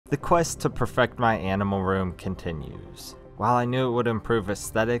The quest to perfect my animal room continues. While I knew it would improve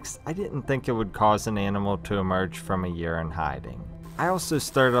aesthetics, I didn't think it would cause an animal to emerge from a year in hiding. I also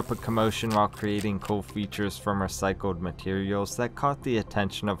stirred up a commotion while creating cool features from recycled materials that caught the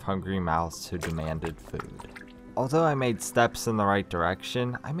attention of hungry mouths who demanded food. Although I made steps in the right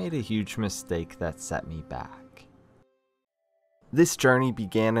direction, I made a huge mistake that set me back. This journey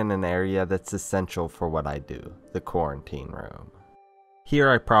began in an area that's essential for what I do, the quarantine room. Here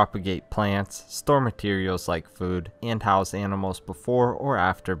I propagate plants, store materials like food, and house animals before or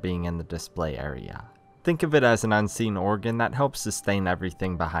after being in the display area. Think of it as an unseen organ that helps sustain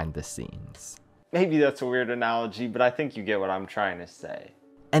everything behind the scenes. Maybe that's a weird analogy, but I think you get what I'm trying to say.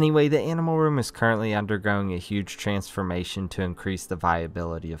 Anyway, the animal room is currently undergoing a huge transformation to increase the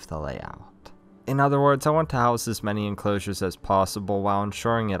viability of the layout. In other words, I want to house as many enclosures as possible while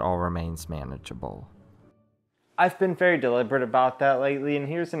ensuring it all remains manageable. I've been very deliberate about that lately, and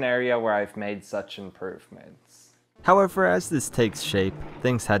here's an area where I've made such improvements. However, as this takes shape,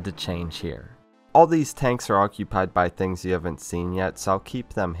 things had to change here. All these tanks are occupied by things you haven't seen yet, so I'll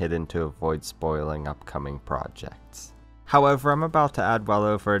keep them hidden to avoid spoiling upcoming projects. However, I'm about to add well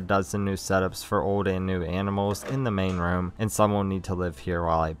over a dozen new setups for old and new animals in the main room, and some will need to live here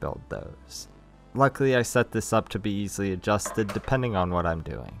while I build those. Luckily, I set this up to be easily adjusted depending on what I'm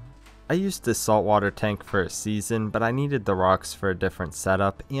doing. I used this saltwater tank for a season, but I needed the rocks for a different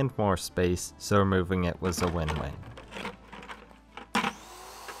setup and more space, so removing it was a win-win.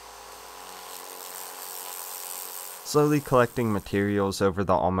 Slowly collecting materials over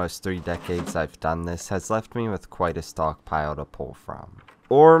the almost 3 decades I've done this has left me with quite a stockpile to pull from.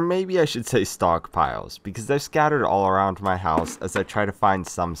 Or maybe I should say stockpiles, because they're scattered all around my house as I try to find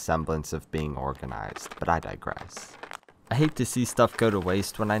some semblance of being organized, but I digress. I hate to see stuff go to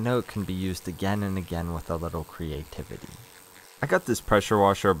waste when I know it can be used again and again with a little creativity. I got this pressure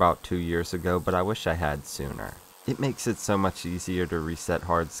washer about 2 years ago, but I wish I had sooner. It makes it so much easier to reset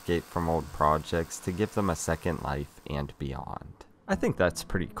hardscape from old projects to give them a second life and beyond. I think that's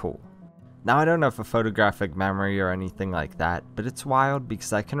pretty cool. Now I don't have a photographic memory or anything like that, but it's wild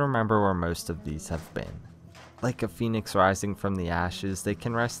because I can remember where most of these have been. Like a phoenix rising from the ashes, they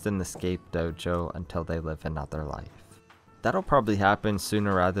can rest in the Scape Dojo until they live another life. That'll probably happen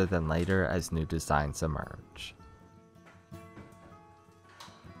sooner rather than later as new designs emerge.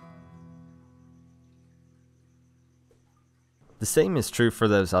 The same is true for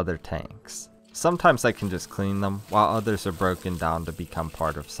those other tanks. Sometimes I can just clean them, while others are broken down to become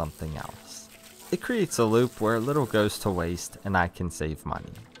part of something else. It creates a loop where little goes to waste and I can save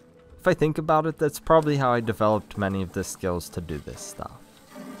money. If I think about it, that's probably how I developed many of the skills to do this stuff.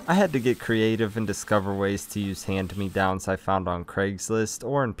 I had to get creative and discover ways to use hand-me-downs I found on Craigslist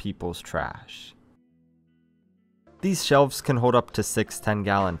or in people's trash. These shelves can hold up to 6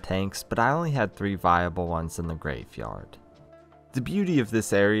 10-gallon tanks, but I only had 3 viable ones in the graveyard. The beauty of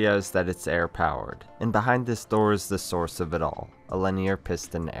this area is that it's air-powered, and behind this door is the source of it all, a linear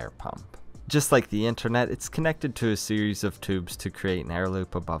piston air pump. Just like the internet, it's connected to a series of tubes to create an air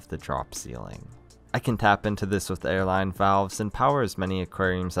loop above the drop ceiling. I can tap into this with airline valves and power as many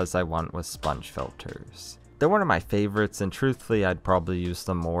aquariums as I want with sponge filters. They're one of my favorites, and truthfully I'd probably use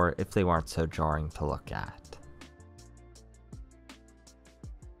them more if they weren't so jarring to look at.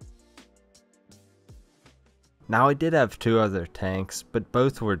 Now I did have 2 other tanks, but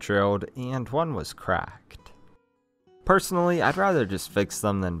both were drilled and one was cracked. Personally, I'd rather just fix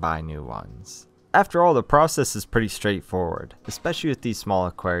them than buy new ones. After all, the process is pretty straightforward, especially with these small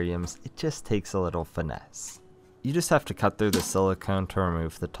aquariums. It just takes a little finesse. You just have to cut through the silicone to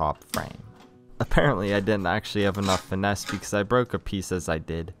remove the top frame. Apparently I didn't actually have enough finesse because I broke a piece as I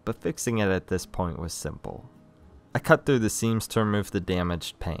did, but fixing it at this point was simple. I cut through the seams to remove the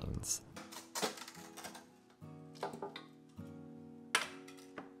damaged panes.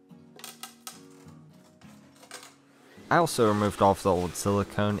 I also removed all of the old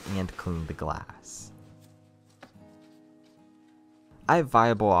silicone and cleaned the glass. I have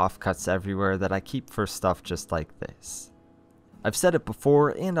viable offcuts everywhere that I keep for stuff just like this. I've said it before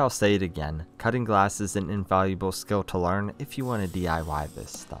and I'll say it again, cutting glass is an invaluable skill to learn if you want to DIY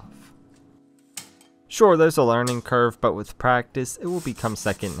this stuff. Sure, there's a learning curve, but with practice it will become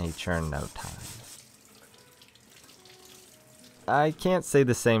second nature in no time. I can't say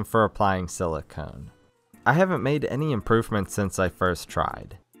the same for applying silicone. I haven't made any improvements since I first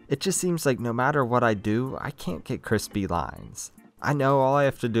tried. It just seems like no matter what I do, I can't get crispy lines. I know all I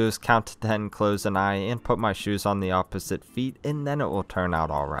have to do is count to 10, close an eye, and put my shoes on the opposite feet, and then it will turn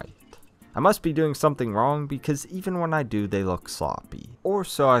out alright. I must be doing something wrong because even when I do, they look sloppy. Or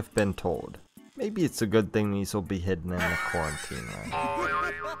so I've been told. Maybe it's a good thing these will be hidden in the quarantine room.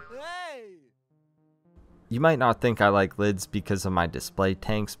 You might not think I like lids because of my display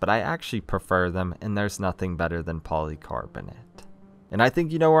tanks, but I actually prefer them, and there's nothing better than polycarbonate. And I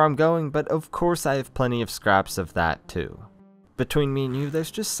think you know where I'm going, but of course I have plenty of scraps of that too. Between me and you, there's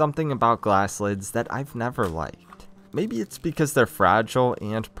just something about glass lids that I've never liked. Maybe it's because they're fragile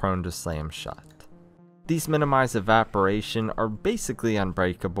and prone to slam shut. These minimize evaporation, are basically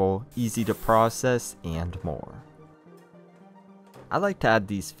unbreakable, easy to process, and more. I like to add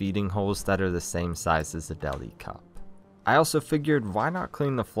these feeding holes that are the same size as a deli cup. I also figured why not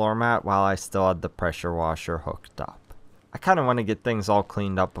clean the floor mat while I still had the pressure washer hooked up. I kinda want to get things all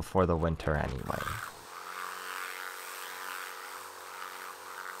cleaned up before the winter anyway.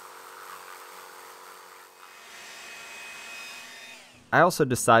 I also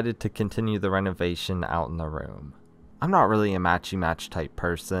decided to continue the renovation out in the room. I'm not really a matchy-match type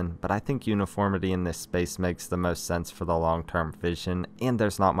person, but I think uniformity in this space makes the most sense for the long-term vision, and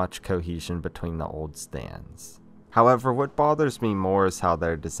there's not much cohesion between the old stands. However, what bothers me more is how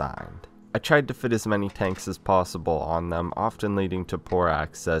they're designed. I tried to fit as many tanks as possible on them, often leading to poor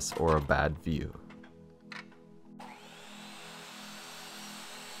access or a bad view.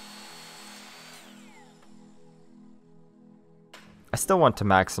 I still want to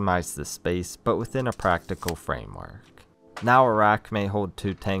maximize the space, but within a practical framework. Now a rack may hold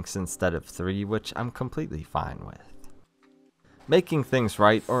 2 tanks instead of 3, which I'm completely fine with. Making things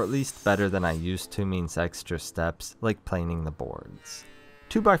right, or at least better than I used to, means extra steps, like planing the boards.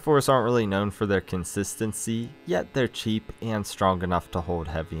 2x4s aren't really known for their consistency, yet they're cheap and strong enough to hold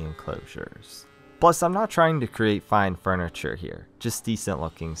heavy enclosures. Plus, I'm not trying to create fine furniture here, just decent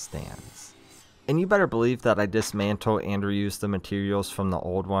looking stands. And you better believe that I dismantle and reuse the materials from the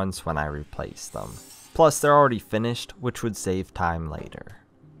old ones when I replace them. Plus, they're already finished, which would save time later.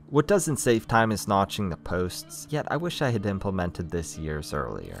 What doesn't save time is notching the posts, yet I wish I had implemented this years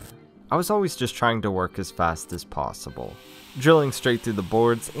earlier. I was always just trying to work as fast as possible. Drilling straight through the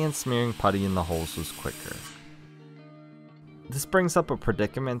boards and smearing putty in the holes was quicker. This brings up a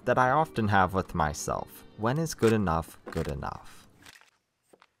predicament that I often have with myself. When is good enough good enough?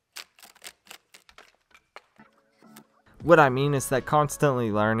 What I mean is that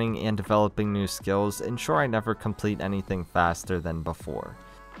constantly learning and developing new skills ensure I never complete anything faster than before.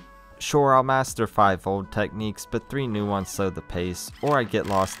 Sure, I'll master 5 old techniques, but 3 new ones slow the pace, or I get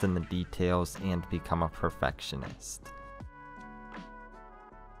lost in the details and become a perfectionist.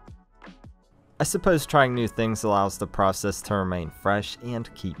 I suppose trying new things allows the process to remain fresh and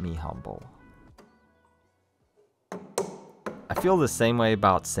keep me humble. I feel the same way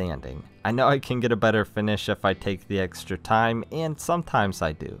about sanding. I know I can get a better finish if I take the extra time, and sometimes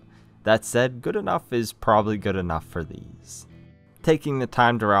I do. That said, good enough is probably good enough for these. Taking the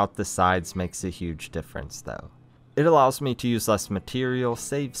time to route the sides makes a huge difference though. It allows me to use less material,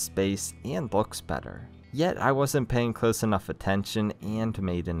 save space, and looks better. Yet I wasn't paying close enough attention and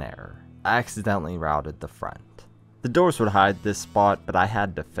made an error. I accidentally routed the front. The doors would hide this spot, but I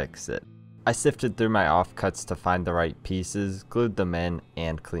had to fix it. I sifted through my offcuts to find the right pieces, glued them in,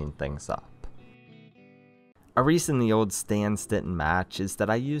 and cleaned things up. A reason the old stands didn't match is that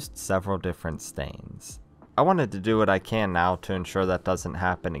I used several different stains. I wanted to do what I can now to ensure that doesn't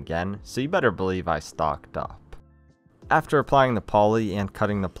happen again, so you better believe I stocked up. After applying the poly and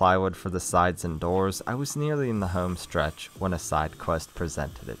cutting the plywood for the sides and doors, I was nearly in the home stretch when a side quest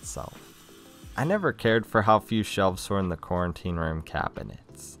presented itself. I never cared for how few shelves were in the quarantine room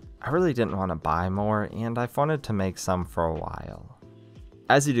cabinets. I really didn't want to buy more, and I've wanted to make some for a while.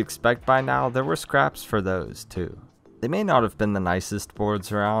 As you'd expect by now, there were scraps for those too. They may not have been the nicest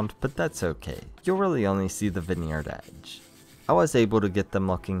boards around, but that's okay. You'll really only see the veneered edge. I was able to get them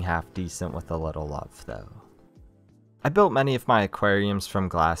looking half decent with a little love though. I built many of my aquariums from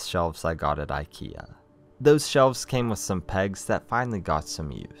glass shelves I got at IKEA. Those shelves came with some pegs that finally got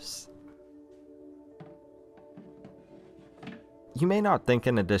some use. You may not think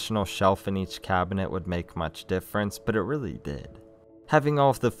an additional shelf in each cabinet would make much difference, but it really did. Having all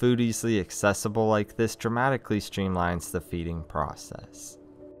of the food easily accessible like this dramatically streamlines the feeding process.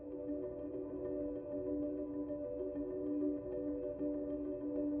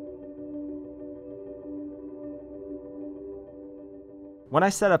 When I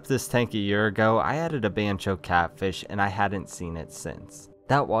set up this tank a year ago, I added a banjo catfish and I hadn't seen it since.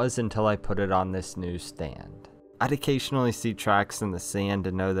 That was until I put it on this new stand. I'd occasionally see tracks in the sand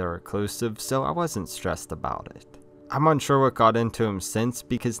and know they're occlusive, so I wasn't stressed about it. I'm unsure what got into him since,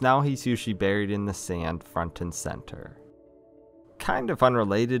 because now he's usually buried in the sand front and center. Kind of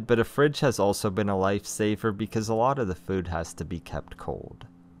unrelated, but a fridge has also been a lifesaver because a lot of the food has to be kept cold.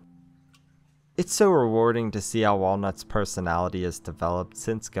 It's so rewarding to see how Walnut's personality has developed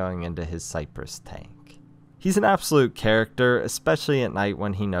since going into his Cypress tank. He's an absolute character, especially at night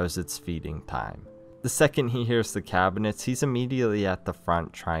when he knows it's feeding time. The second he hears the cabinets, he's immediately at the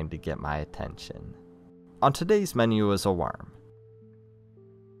front trying to get my attention. On today's menu is a worm.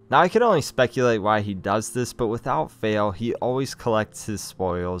 Now I can only speculate why he does this, but without fail, he always collects his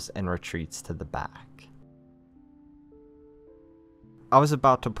spoils and retreats to the back. I was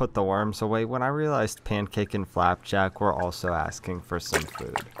about to put the worms away when I realized Pancake and Flapjack were also asking for some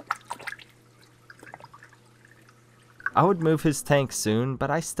food. I would move his tank soon,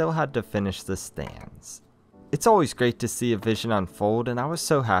 but I still had to finish the stands. It's always great to see a vision unfold, and I was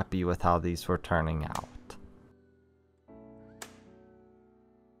so happy with how these were turning out.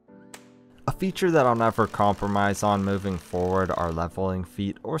 A feature that I'll never compromise on moving forward are leveling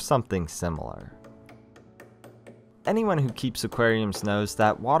feet or something similar. Anyone who keeps aquariums knows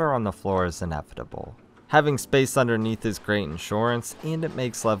that water on the floor is inevitable. Having space underneath is great insurance, and it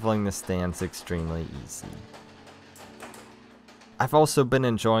makes leveling the stands extremely easy. I've also been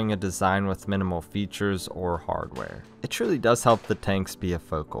enjoying a design with minimal features or hardware. It truly does help the tanks be a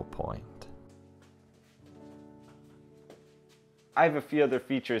focal point. I have a few other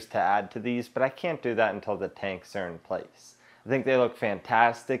features to add to these, but I can't do that until the tanks are in place. I think they look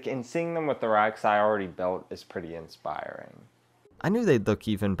fantastic, and seeing them with the racks I already built is pretty inspiring. I knew they'd look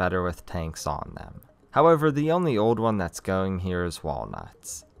even better with tanks on them. However, the only old one that's going here is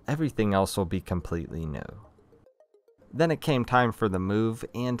Walnut's. Everything else will be completely new. Then it came time for the move,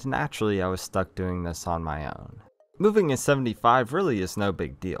 and naturally I was stuck doing this on my own. Moving a 75 really is no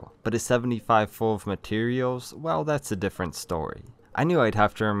big deal, but a 75 full of materials, well, that's a different story. I knew I'd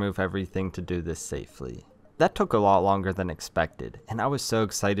have to remove everything to do this safely. That took a lot longer than expected, and I was so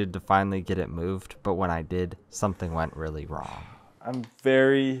excited to finally get it moved, but when I did, something went really wrong. I'm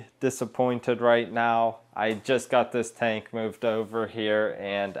very disappointed right now. I just got this tank moved over here,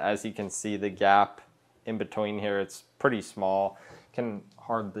 and as you can see, the gap in between here, it's pretty small. Can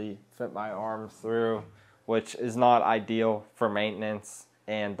hardly fit my arm through, which is not ideal for maintenance.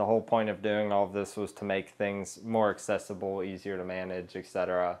 And the whole point of doing all of this was to make things more accessible, easier to manage,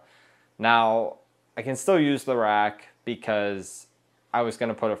 etc. Now, I can still use the rack because I was going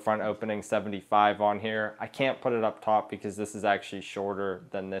to put a front opening 75 on here. I can't put it up top because this is actually shorter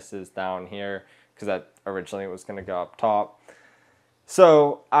than this is down here, because that originally was going to go up top.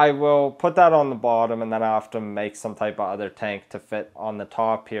 So I will put that on the bottom, and then I have to make some type of other tank to fit on the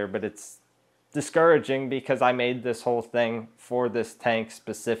top here, but it's discouraging because I made this whole thing for this tank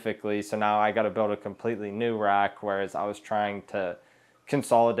specifically, so now I got to build a completely new rack, whereas I was trying to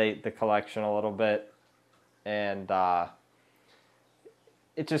consolidate the collection a little bit, and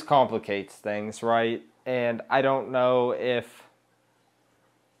it just complicates things, right? And I don't know,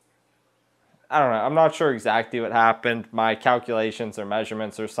 I'm not sure exactly what happened. My calculations or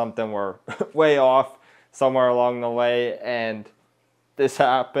measurements or something were way off somewhere along the way, and this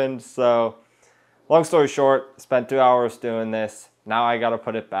happened. So long story short, spent 2 hours doing this. Now I got to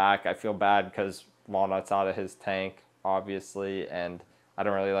put it back. I feel bad because Walnut's out of his tank, obviously, and I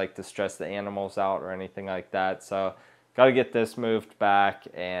don't really like to stress the animals out or anything like that. So got to get this moved back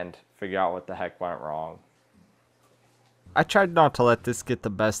and figure out what the heck went wrong. I tried not to let this get the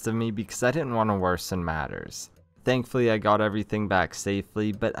best of me because I didn't want to worsen matters. Thankfully I got everything back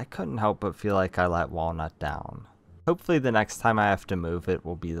safely, but I couldn't help but feel like I let Walnut down. Hopefully the next time I have to move it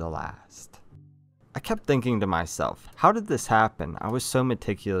will be the last. I kept thinking to myself, how did this happen? I was so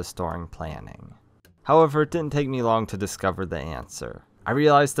meticulous during planning. However, it didn't take me long to discover the answer. I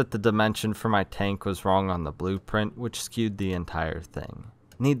realized that the dimension for my tank was wrong on the blueprint, which skewed the entire thing.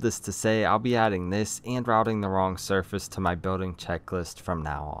 Needless to say, I'll be adding this and routing the wrong surface to my building checklist from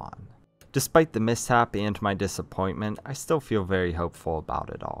now on. Despite the mishap and my disappointment, I still feel very hopeful about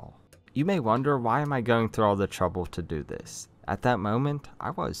it all. You may wonder, why am I going through all the trouble to do this? At that moment,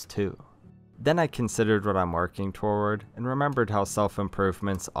 I was too. Then I considered what I'm working toward and remembered how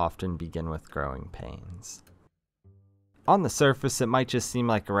self-improvements often begin with growing pains. On the surface, it might just seem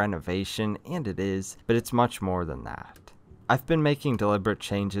like a renovation, and it is, but it's much more than that. I've been making deliberate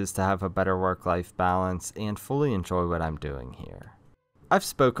changes to have a better work-life balance and fully enjoy what I'm doing here. I've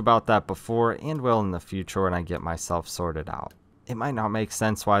spoke about that before and will in the future when I get myself sorted out. It might not make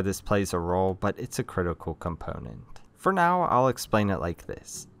sense why this plays a role, but it's a critical component. For now, I'll explain it like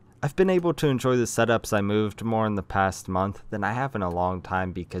this. I've been able to enjoy the setups I moved more in the past month than I have in a long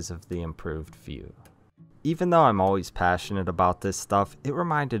time because of the improved view. Even though I'm always passionate about this stuff, it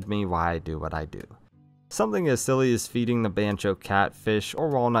reminded me why I do what I do. Something as silly as feeding the banjo catfish or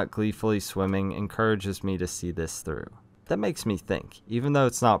Walnut gleefully swimming encourages me to see this through. That makes me think, even though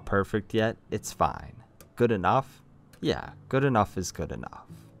it's not perfect yet, it's fine. Good enough? Yeah, good enough is good enough.